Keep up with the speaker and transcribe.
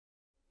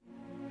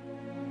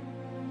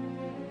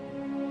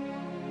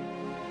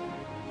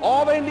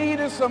All they need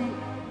is some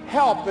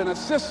help and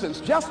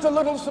assistance, just a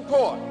little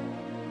support.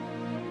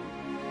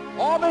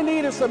 All they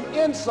need is some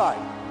insight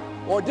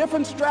or a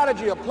different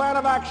strategy, a plan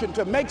of action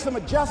to make some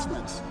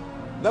adjustments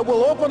that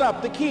will open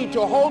up the key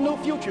to a whole new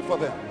future for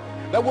them,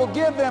 that will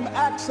give them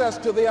access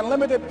to the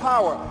unlimited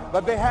power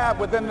that they have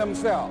within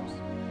themselves.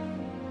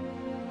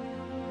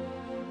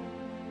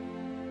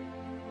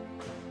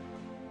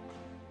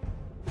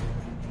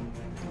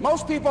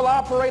 Most people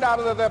operate out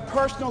of their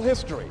personal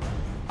history,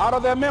 out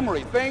of their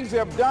memory, things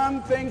they've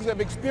done, things they've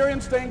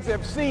experienced, things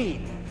they've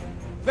seen,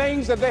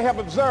 things that they have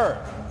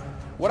observed.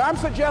 What I'm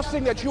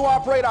suggesting that you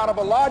operate out of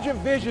a larger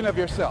vision of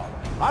yourself.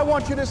 I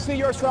want you to see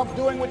yourself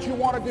doing what you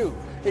want to do,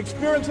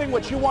 experiencing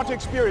what you want to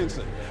experience,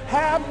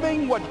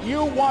 having what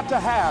you want to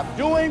have,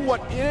 doing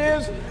what it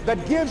is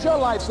that gives your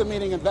life some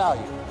meaning and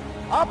value.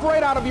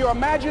 Operate out of your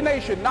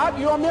imagination, not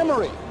your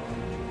memory.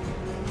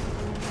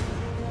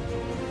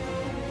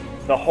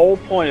 The whole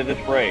point of this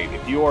raid,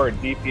 if you are a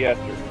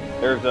DPSer,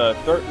 there's a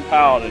certain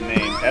paladin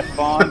named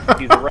Esfand.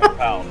 He's a Ret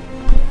Paladin.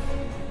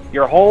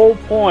 Your whole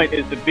point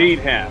is to beat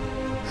him.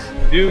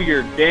 Do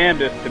your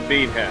damnedest to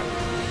beat him.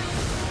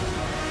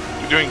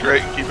 You're doing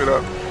great. Keep it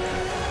up.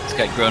 He's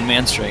got grown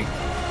man strength.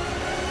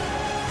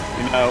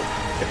 You know,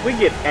 if we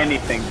get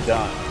anything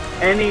done,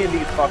 any of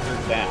these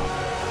fuckers down.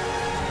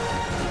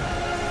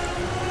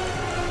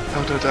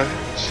 Oh, don't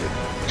die. Shit.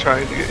 I'm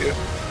trying to get you.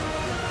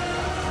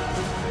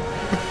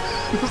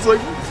 It was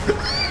like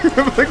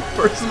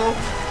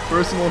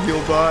personal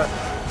heal bot.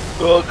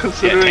 Well,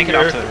 considering you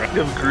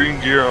have green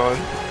gear on,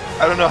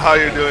 I don't know how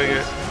you're doing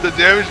it. The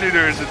damage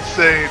meter is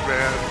insane,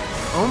 man.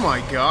 Oh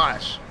my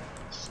gosh.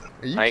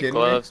 Are you kidding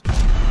me?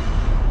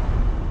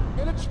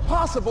 And it's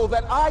possible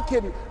that I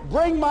can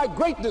bring my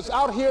greatness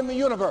out here in the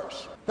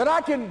universe, that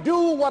I can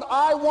do what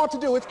I want to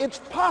do. It's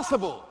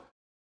possible.